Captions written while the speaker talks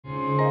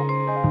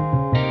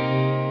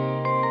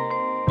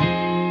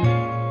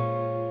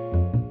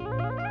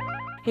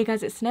Hey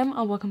guys, it's Nem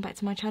and welcome back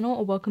to my channel,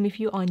 or welcome if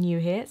you are new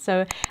here.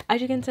 So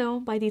as you can tell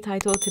by the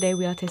title, today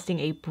we are testing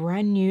a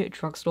brand new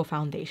drugstore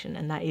foundation,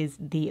 and that is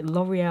the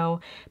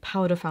L'Oreal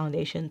Powder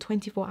Foundation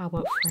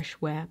 24-hour Fresh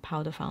Wear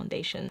Powder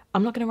Foundation.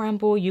 I'm not going to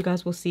ramble, you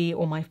guys will see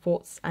all my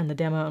thoughts and the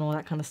demo and all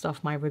that kind of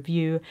stuff, my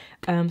review.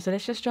 So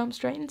let's just jump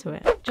straight into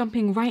it.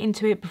 Jumping right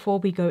into it, before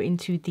we go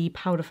into the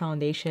powder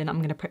foundation, I'm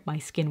going to prep my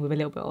skin with a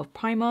little bit of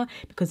primer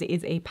because it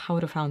is a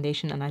powder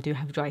foundation and I do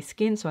have dry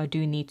skin, so I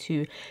do need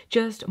to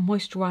just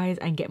moisturize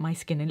and get my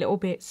skin a little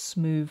bit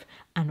smooth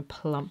and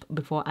plump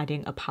before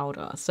adding a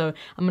powder. So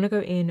I'm going to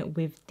go in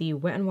with the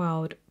Wet n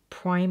Wild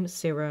Prime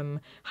Serum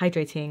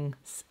Hydrating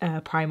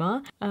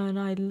Primer, and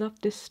I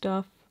love this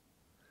stuff.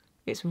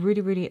 It's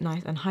really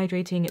nice and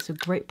hydrating. It's a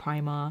great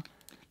primer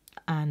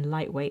and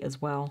lightweight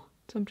as well.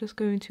 So I'm just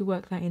going to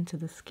work that into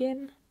the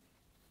skin.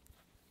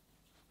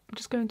 I'm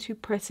just going to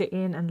press it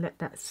in and let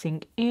that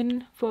sink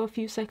in for a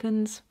few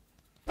seconds.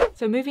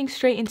 So moving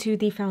straight into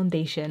the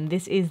foundation,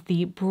 this is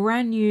the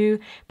brand new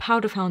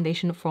powder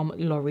foundation from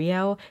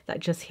L'Oreal that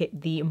just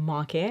hit the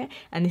market,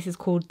 and this is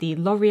called the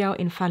L'Oreal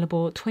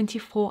Infallible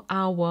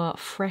 24-hour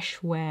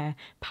Fresh Wear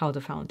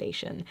Powder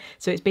Foundation.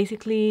 So it's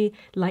basically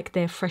like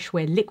their Fresh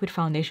Wear liquid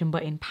foundation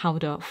but in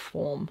powder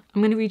form.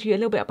 I'm going to read you a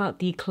little bit about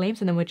the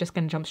claims and then we're just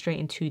going to jump straight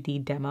into the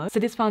demo. So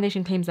this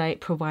foundation claims that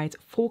it provides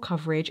full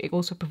coverage. It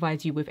also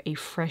provides you with a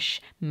fresh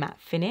matte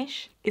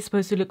finish. It's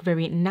supposed to look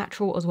very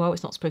natural as well.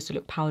 It's not supposed to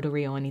look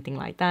powdery or anything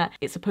like that.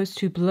 It's supposed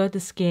to blur the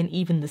skin,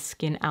 even the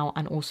skin out,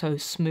 and also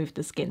smooth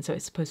the skin. So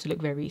it's supposed to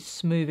look very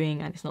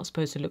smoothing and it's not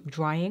supposed to look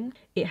drying.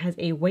 It has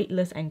a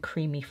weightless and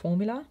creamy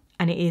formula,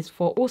 and it is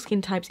for all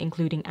skin types,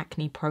 including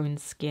acne prone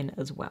skin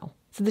as well.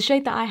 So the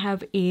shade that I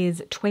have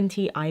is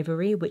 20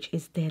 Ivory, which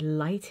is their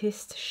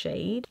lightest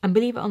shade. And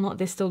believe it or not,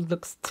 this still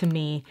looks to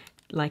me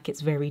like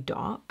it's very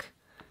dark.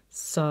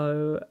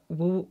 So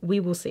we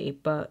will see,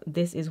 but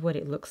this is what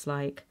it looks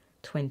like.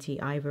 20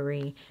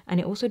 Ivory, and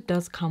it also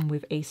does come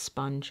with a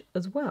sponge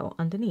as well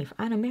underneath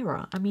and a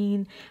mirror. I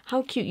mean,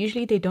 how cute.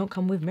 Usually they don't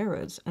come with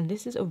mirrors, and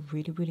this is a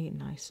really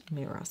nice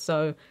mirror.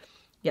 So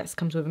yes,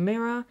 comes with a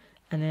mirror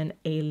and then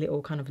a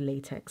little kind of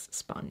latex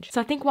sponge.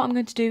 So I think what I'm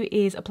going to do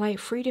is apply it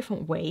 3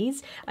 different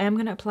ways. I am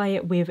going to apply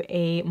it with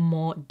a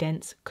more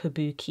dense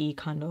kabuki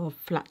kind of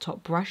flat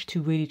top brush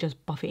to really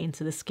just buff it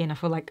into the skin. I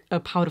feel like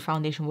a powder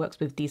foundation works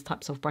with these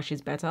types of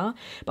brushes better,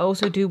 but I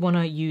also do want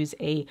to use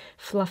a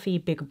fluffy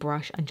big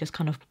brush and just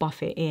kind of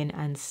buff it in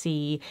and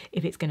see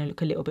if it's going to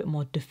look a little bit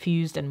more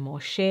diffused and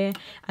more sheer.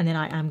 And then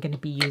I am going to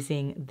be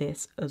using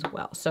this as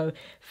well. So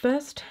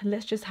first,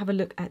 let's just have a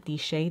look at the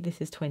shade.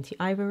 This is 20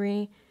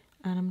 Ivory.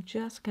 And I'm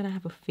just going to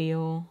have a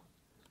feel.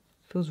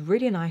 Feels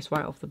really nice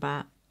right off the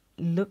bat.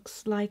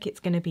 Looks like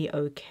it's going to be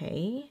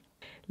okay.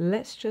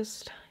 Let's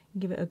just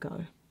give it a go.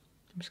 I'm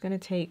just going to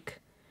take...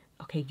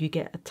 Okay, you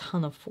get a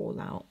ton of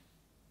fallout.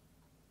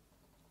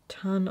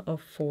 Ton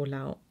of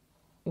fallout,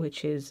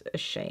 which is a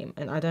shame.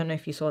 And I don't know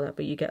if you saw that,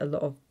 but you get a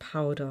lot of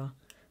powder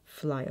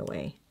fly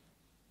away.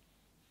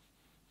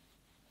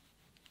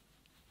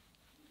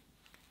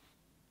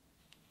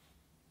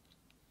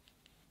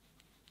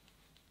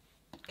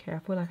 Okay, I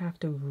feel like I have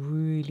to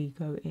really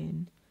go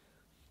in.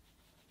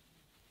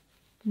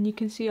 And you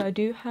can see I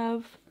do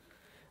have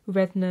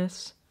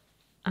redness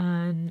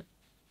and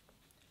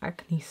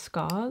acne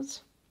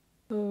scars.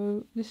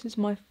 So this is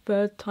my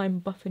 3rd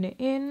time buffing it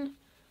in.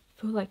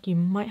 I feel like you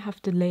might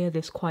have to layer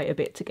this quite a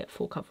bit to get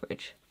full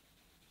coverage.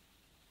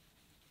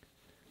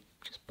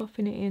 Just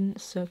buffing it in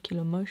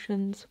circular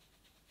motions.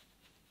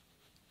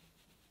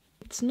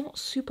 It's not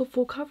super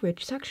full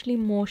coverage, it's actually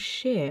more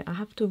sheer. I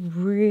have to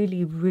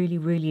really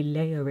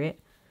layer it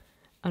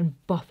and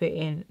buff it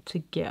in to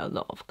get a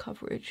lot of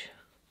coverage.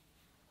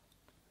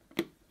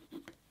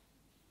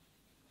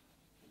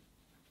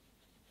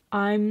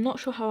 I'm not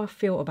sure how I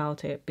feel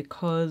about it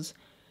because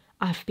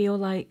I feel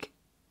like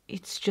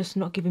it's just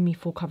not giving me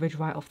full coverage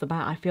right off the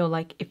bat. I feel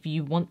like if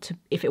it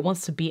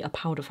wants to be a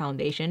powder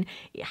foundation,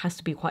 it has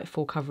to be quite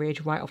full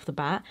coverage right off the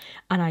bat.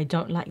 And I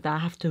don't like that. I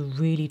have to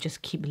really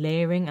just keep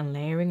layering and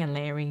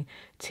layering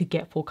to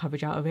get full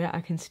coverage out of it.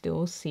 I can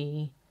still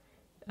see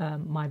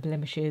my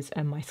blemishes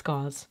and my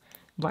scars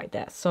right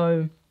there.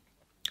 So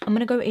I'm going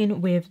to go in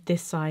with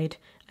this side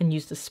and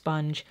use the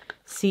sponge,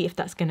 see if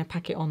that's going to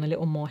pack it on a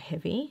little more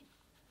heavy.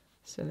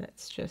 So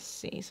let's just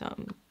see. So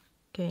I'm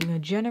getting a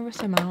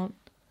generous amount.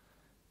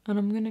 And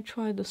I'm going to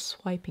try the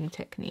swiping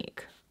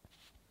technique.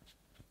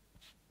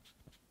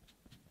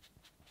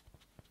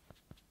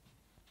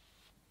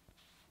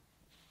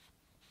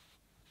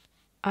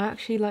 I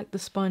actually like the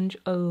sponge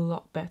a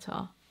lot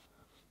better.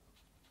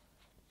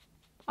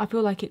 I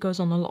feel like it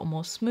goes on a lot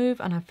more smooth,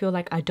 and I feel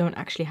like I don't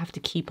actually have to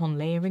keep on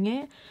layering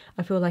it.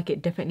 I feel like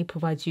it definitely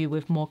provides you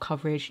with more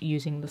coverage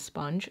using the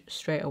sponge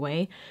straight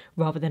away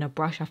rather than a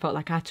brush. I felt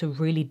like I had to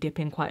really dip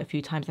in quite a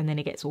few times and then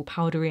it gets all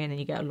powdery and then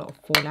you get a lot of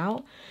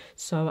fallout.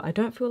 So I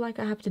don't feel like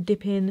I have to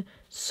dip in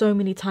so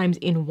many times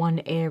in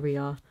one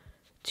area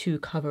to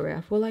cover it.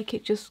 I feel like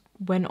it just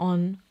went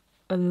on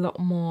a lot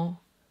more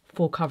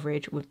full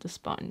coverage with the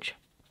sponge.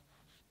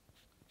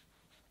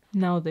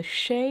 Now the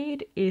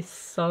shade is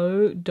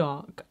so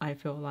dark, I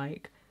feel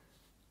like.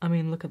 I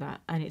mean, look at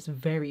that. And it's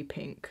very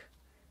pink.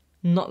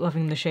 Not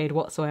loving the shade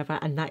whatsoever,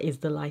 and that is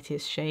the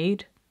lightest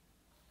shade.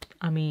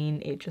 I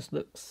mean, it just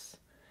looks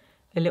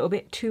a little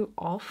bit too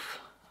off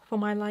for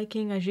my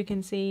liking, as you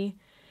can see.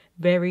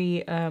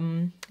 Very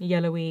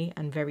yellowy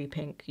and very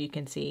pink, you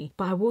can see.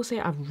 But I will say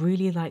I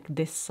really like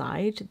this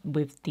side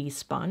with the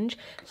sponge.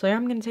 So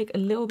I'm going to take a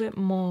little bit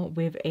more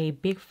with a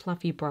big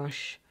fluffy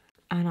brush.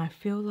 And I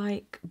feel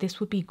like this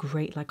would be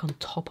great like on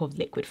top of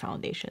liquid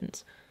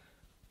foundations.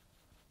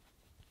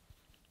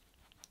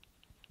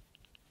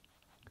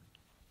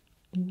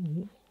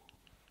 Ooh.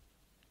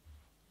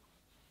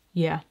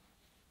 Yeah.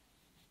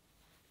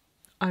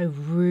 I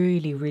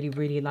really, really,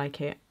 really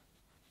like it.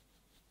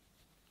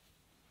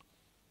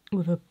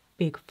 With a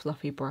big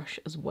fluffy brush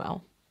as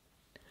well.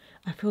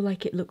 I feel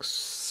like it looks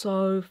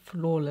so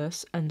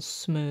flawless and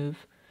smooth.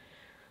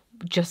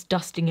 Just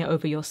dusting it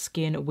over your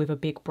skin with a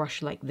big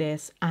brush like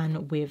this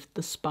and with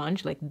the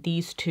sponge, like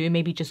these two,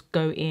 maybe just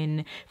go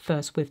in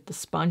first with the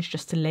sponge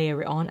just to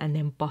layer it on and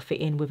then buff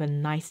it in with a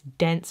nice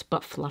dense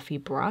but fluffy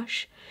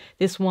brush.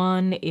 This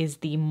one is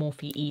the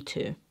Morphe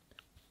E2.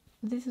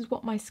 This is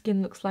what my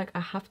skin looks like.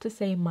 I have to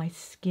say my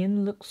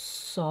skin looks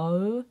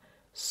so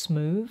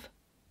smooth,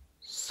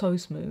 so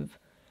smooth.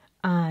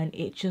 And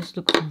it just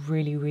looks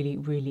really, really,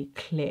 really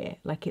clear.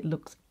 Like it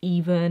looks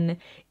even,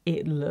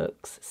 it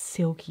looks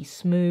silky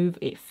smooth.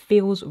 It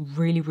feels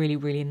really, really,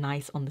 really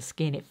nice on the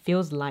skin. It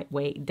feels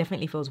lightweight, it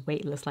definitely feels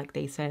weightless like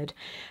they said.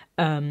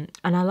 And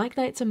I like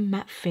that it's a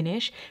matte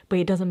finish, but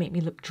it doesn't make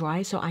me look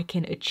dry. So I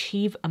can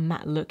achieve a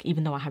matte look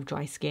even though I have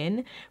dry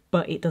skin,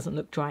 but it doesn't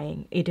look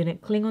drying. It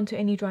didn't cling onto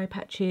any dry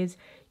patches.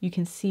 You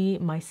can see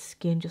my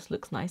skin just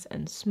looks nice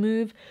and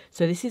smooth.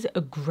 So this is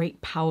a great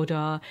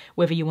powder,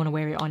 whether you want to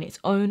wear it on its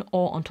own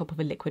or on top of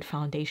a liquid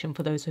foundation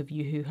for those of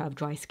you who have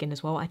dry skin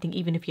as well. I think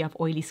even if you have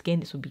oily skin,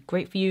 this would be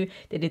great for you.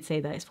 They did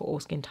say that it's for all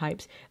skin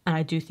types. And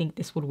I do think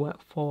this would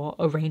work for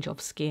a range of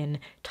skin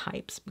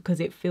types because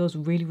it feels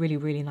really, really,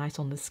 really nice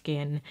on the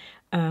skin.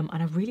 And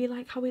I really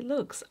like how it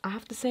looks. I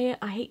have to say it,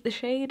 I hate the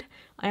shade.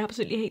 I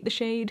absolutely hate the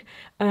shade.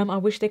 I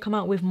wish they come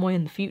out with more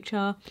in the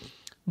future.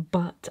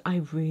 But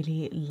I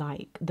really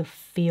like the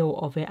feel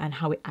of it and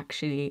how it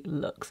actually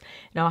looks.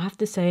 Now I have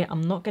to say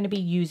I'm not going to be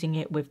using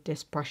it with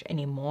this brush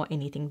anymore,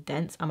 anything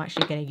dense. I'm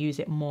actually going to use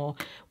it more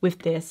with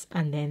this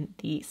and then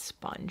the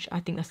sponge. I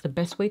think that's the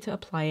best way to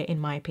apply it in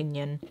my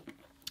opinion.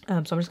 So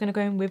I'm just going to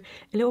go in with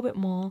a little bit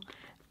more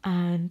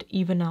and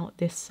even out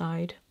this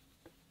side.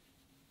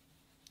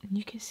 And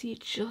you can see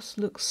it just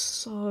looks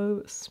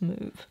so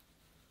smooth.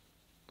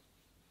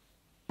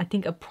 I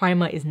think a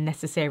primer is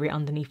necessary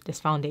underneath this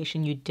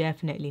foundation. You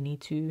definitely need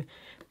to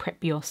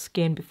prep your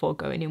skin before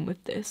going in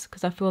with this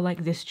because I feel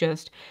like this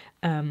just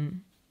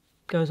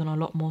goes on a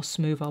lot more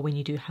smoother when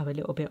you do have a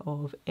little bit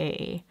of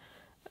a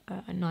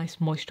nice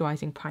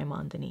moisturizing primer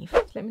underneath.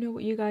 So let me know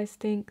what you guys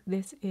think.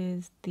 This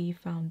is the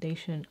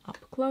foundation up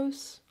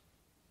close.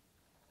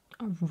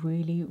 I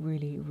really,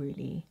 really,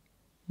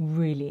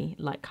 really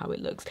like how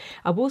it looks.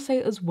 I will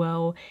say as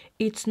well,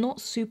 it's not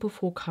super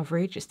full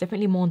coverage. It's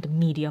definitely more on the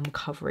medium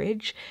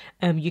coverage.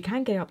 You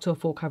can get up to a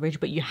full coverage,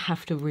 but you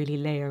have to really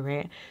layer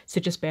it.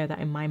 So just bear that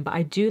in mind. But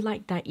I do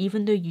like that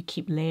even though you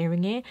keep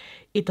layering it,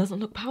 it doesn't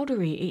look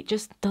powdery. It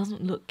just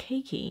doesn't look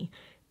cakey.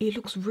 It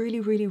looks really,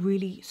 really,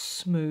 really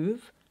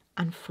smooth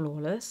and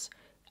flawless.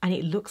 And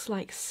it looks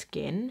like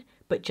skin,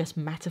 but just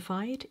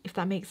mattified, if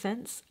that makes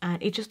sense.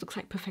 And it just looks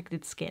like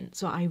perfected skin.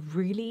 So I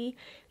really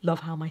love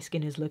how my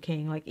skin is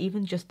looking. Like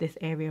even just this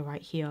area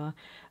right here,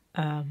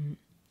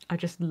 I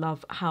just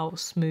love how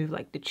smooth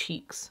like the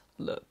cheeks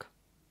look.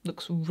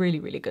 Looks really,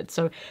 really good.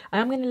 So I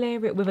am going to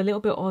layer it with a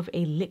little bit of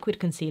a liquid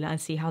concealer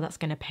and see how that's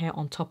going to pair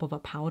on top of a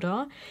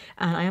powder.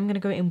 And I am going to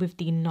go in with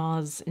the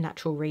Nars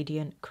Natural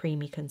Radiant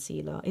Creamy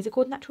Concealer. Is it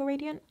called Natural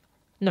Radiant?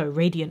 No,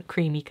 Radiant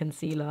Creamy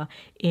Concealer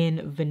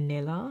in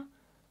Vanilla.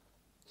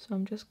 So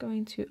I'm just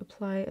going to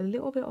apply a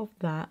little bit of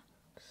that.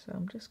 So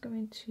I'm just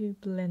going to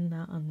blend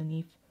that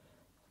underneath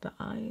the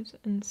eyes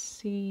and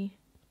see.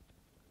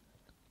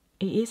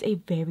 It is a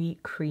very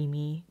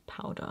creamy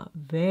powder,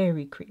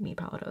 very creamy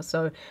powder.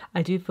 So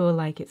I do feel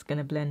like it's going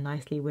to blend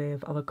nicely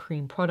with other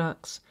cream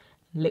products,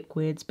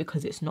 liquids,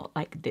 because it's not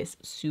like this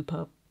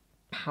super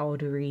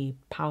powdery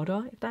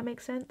powder, if that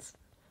makes sense.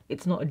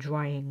 It's not a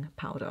drying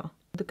powder.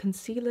 The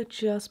concealer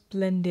just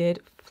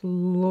blended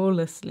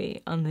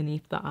flawlessly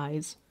underneath the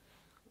eyes.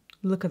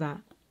 Look at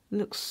that.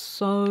 Looks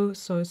so,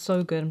 so,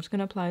 so good. I'm just going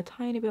to apply a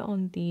tiny bit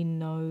on the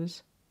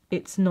nose.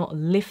 It's not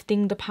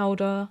lifting the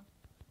powder.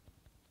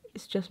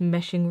 It's just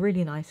meshing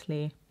really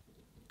nicely.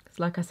 Because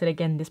like I said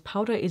again, this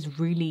powder is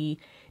really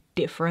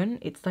different.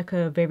 It's like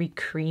a very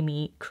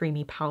creamy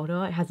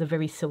powder. It has a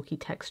very silky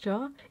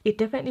texture. It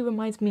definitely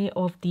reminds me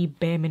of the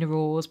Bare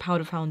Minerals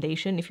powder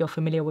foundation. If you're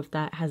familiar with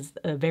that, it has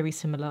a very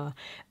similar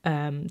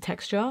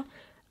texture.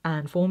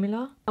 and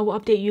formula. I will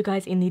update you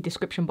guys in the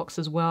description box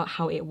as well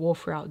how it wore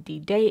throughout the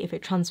day, if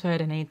it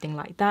transferred and anything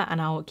like that,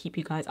 and I'll keep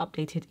you guys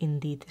updated in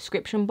the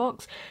description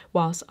box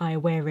whilst I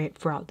wear it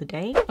throughout the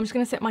day. I'm just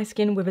going to set my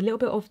skin with a little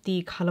bit of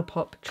the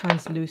Colourpop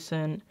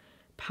translucent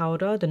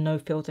powder, the no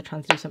filter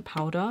translucent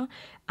powder,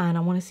 and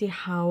I want to see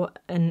how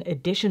an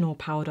additional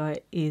powder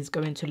is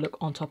going to look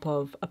on top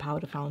of a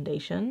powder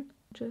foundation.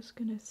 Just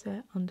gonna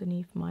set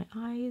underneath my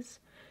eyes,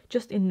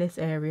 just in this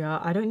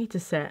area. I don't need to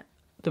set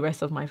the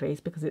rest of my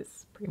face because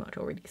it's pretty much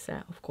already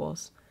set, of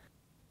course.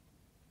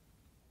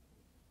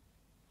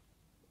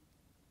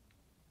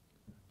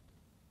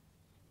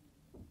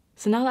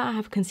 So now that I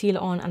have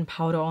concealer on and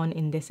powder on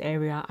in this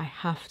area, I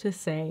have to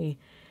say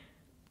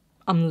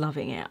I'm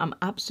loving it. I'm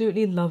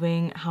absolutely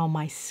loving how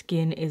my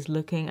skin is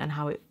looking and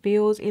how it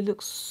feels. It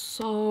looks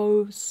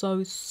so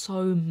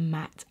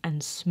matte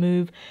and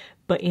smooth,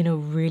 but in a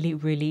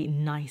really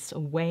nice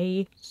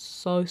way.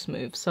 So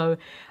smooth. So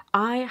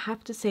I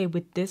have to say,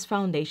 with this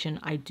foundation,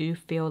 I do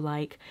feel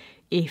like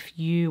if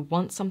you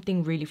want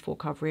something really full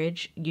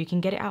coverage, you can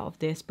get it out of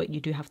this, but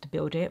you do have to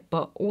build it.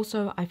 But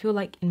also, I feel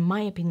like, in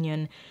my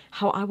opinion,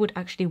 how I would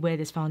actually wear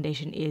this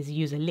foundation is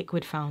use a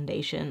liquid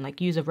foundation, like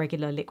use a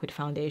regular liquid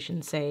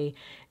foundation, say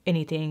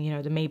anything, you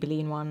know, the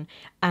Maybelline one,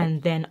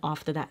 and then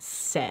after that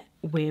set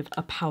with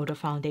a powder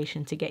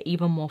foundation to get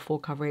even more full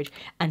coverage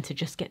and to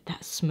just get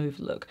that smooth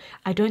look.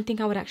 I don't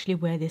think I would actually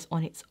wear this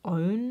on its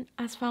own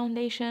as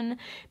foundation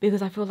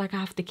because I feel like I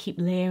have to keep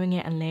layering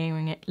it and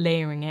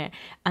layering it,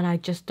 and I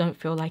just don't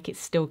feel like it's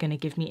still going to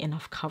give me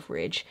enough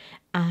coverage,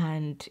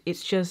 and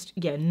it's just,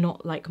 yeah,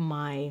 not like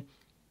my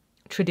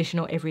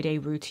traditional everyday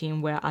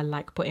routine where I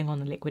like putting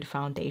on a liquid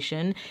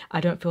foundation.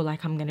 I don't feel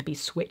like I'm going to be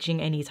switching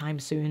anytime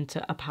soon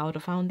to a powder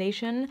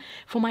foundation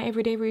for my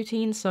everyday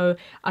routine. So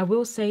I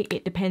will say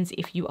it depends.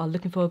 If you are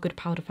looking for a good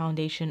powder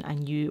foundation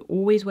and you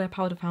always wear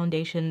powder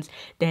foundations,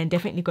 then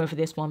definitely go for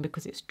this one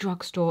because it's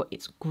drugstore,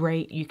 it's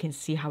great, you can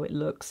see how it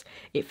looks,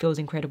 it feels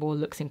incredible,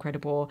 looks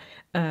incredible.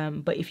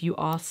 But if you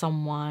are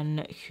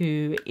someone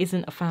who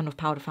isn't a fan of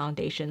powder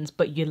foundations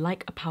but you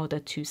like a powder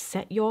to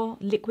set your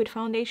liquid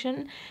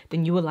foundation,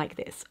 then you will like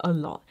this a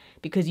lot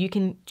because you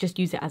can just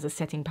use it as a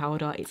setting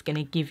powder. It's going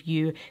to give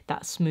you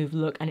that smooth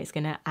look and it's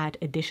going to add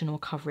additional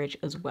coverage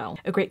as well.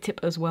 A great tip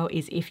as well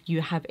is if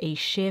you have a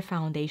sheer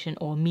foundation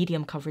or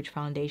medium coverage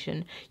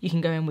foundation, you can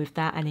go in with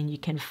that and then you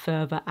can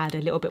further add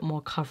a little bit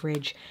more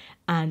coverage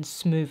and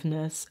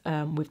smoothness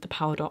with the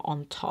powder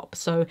on top.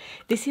 So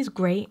this is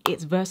great.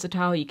 It's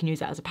versatile. You can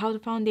use it as a powder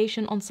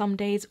foundation on some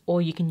days,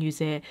 or you can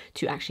use it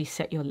to actually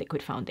set your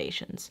liquid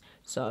foundations.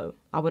 So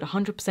I would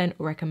 100%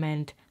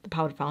 recommend the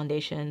powder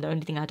foundation. The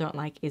only thing I don't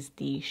like is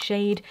the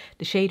shade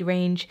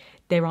range.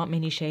 There aren't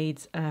many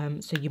shades,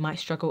 so you might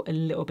struggle a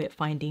little bit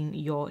finding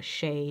your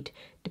shade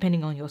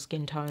depending on your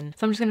skin tone.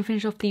 So I'm just going to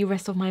finish off the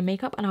rest of my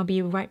makeup and I'll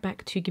be right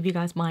back to give you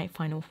guys my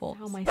final thoughts.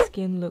 How my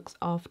skin looks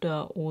after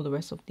all the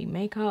rest of the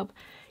makeup.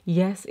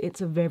 Yes, it's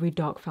a very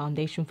dark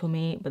foundation for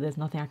me, but there's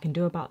nothing I can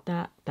do about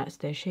that. That's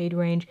their shade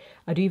range.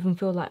 I do even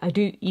feel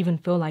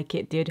like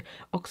it did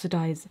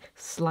oxidize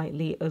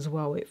slightly as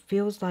well. It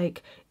feels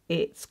like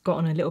it's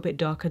gotten a little bit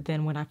darker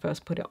than when I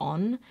first put it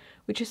on,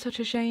 which is such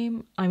a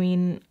shame. I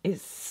mean,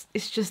 it's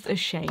just a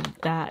shame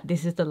that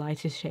this is the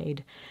lightest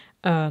shade.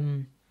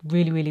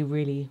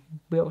 Really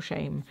real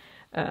shame.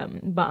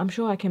 But I'm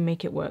sure I can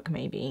make it work,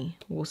 maybe.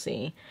 We'll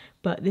see.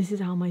 But this is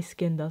how my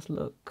skin does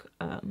look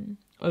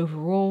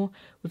overall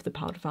with the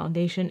powder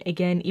foundation.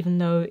 Again, even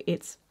though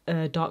it's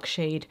a dark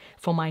shade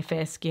for my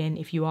fair skin,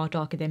 if you are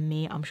darker than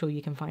me, I'm sure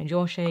you can find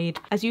your shade.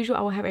 As usual,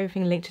 I will have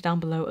everything linked down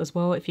below as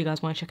well if you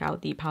guys want to check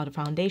out the powder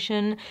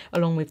foundation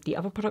along with the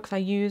other products I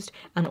used,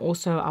 and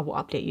also I will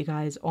update you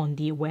guys on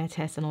the wear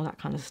test and all that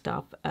kind of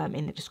stuff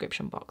in the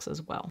description box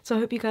as well. So I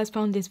hope you guys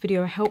found this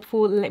video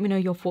helpful. Let me know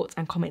your thoughts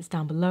and comments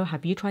down below.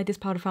 Have you tried this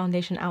powder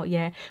foundation out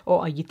yet, or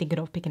are you thinking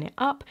of picking it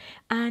up?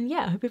 And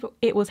yeah, I hope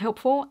it was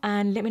helpful,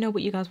 and let me know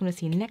what you guys want to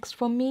see next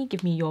from me.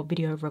 Give me your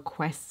video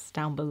requests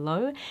down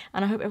below,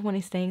 and I hope everyone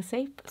is staying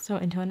safe. So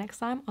until next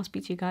time, I'll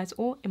speak to you guys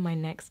all in my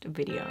next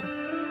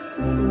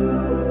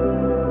video.